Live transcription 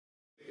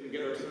can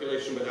get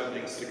articulation without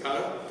being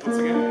staccato. Once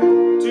again.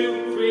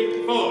 2,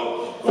 3,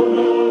 4. For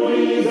no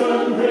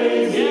reason,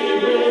 crazy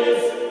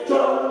with joy.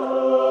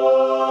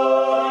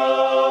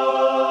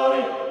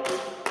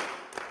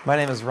 My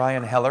name is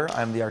Ryan Heller.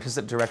 I'm the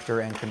artistic director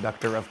and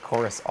conductor of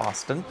Chorus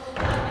Austin.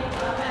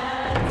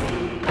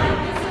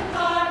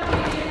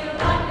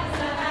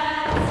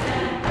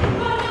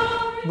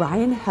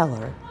 Ryan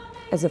Heller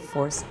is a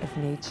force of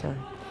nature.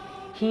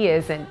 He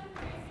is an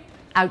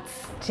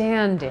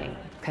outstanding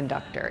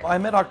conductor. I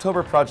met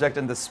October Project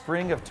in the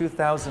spring of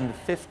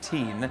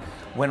 2015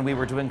 when we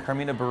were doing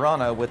Carmina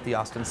Burana with the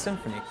Austin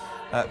Symphony.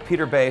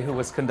 Peter Bay, who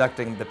was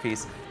conducting the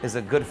piece, is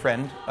a good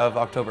friend of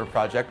October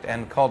Project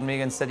and called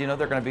me and said, you know,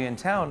 they're going to be in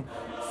town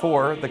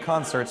for the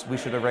concerts. We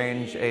should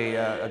arrange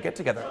a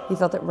get-together. He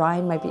felt that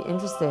Ryan might be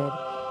interested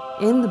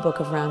in the Book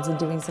of Rounds and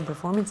doing some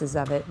performances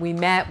of it. We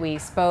met, we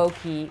spoke,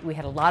 we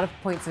had a lot of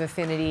points of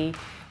affinity.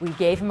 We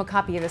gave him a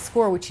copy of the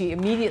score, which he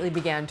immediately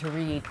began to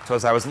read. So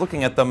as I was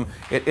looking at them,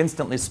 it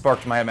instantly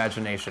sparked my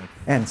imagination.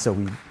 And so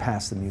we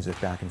passed the music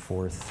back and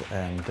forth,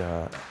 and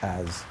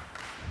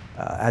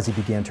as he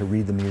began to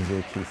read the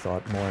music, he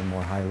thought more and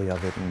more highly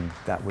of it, and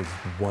that was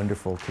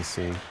wonderful to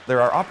see. There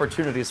are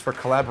opportunities for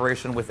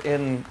collaboration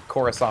within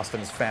Chorus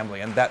Austin's family,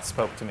 and that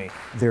spoke to me.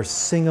 They're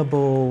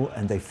singable,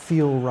 and they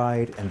feel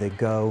right, and they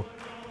go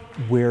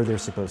where they're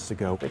supposed to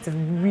go. It's a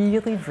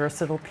really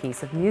versatile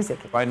piece of music.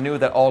 I knew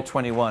that all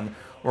 21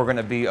 were going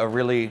to be a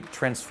really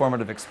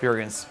transformative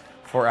experience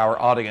for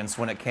our audience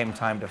when it came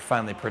time to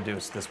finally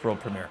produce this world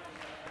premiere.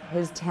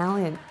 His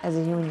talent as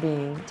a human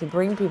being to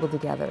bring people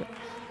together,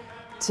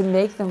 to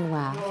make them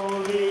laugh,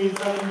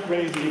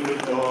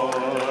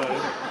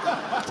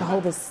 to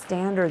hold a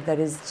standard that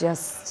is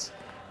just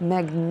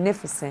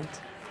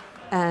magnificent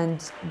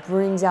and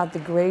brings out the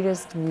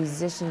greatest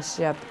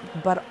musicianship,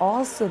 but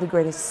also the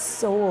greatest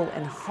soul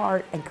and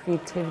heart and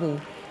creativity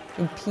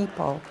in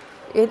people.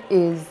 It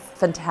is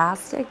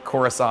fantastic.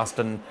 Chorus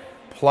Austin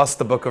plus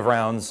the Book of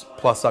Rounds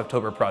plus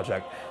October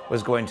Project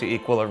was going to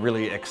equal a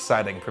really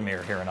exciting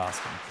premiere here in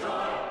Austin.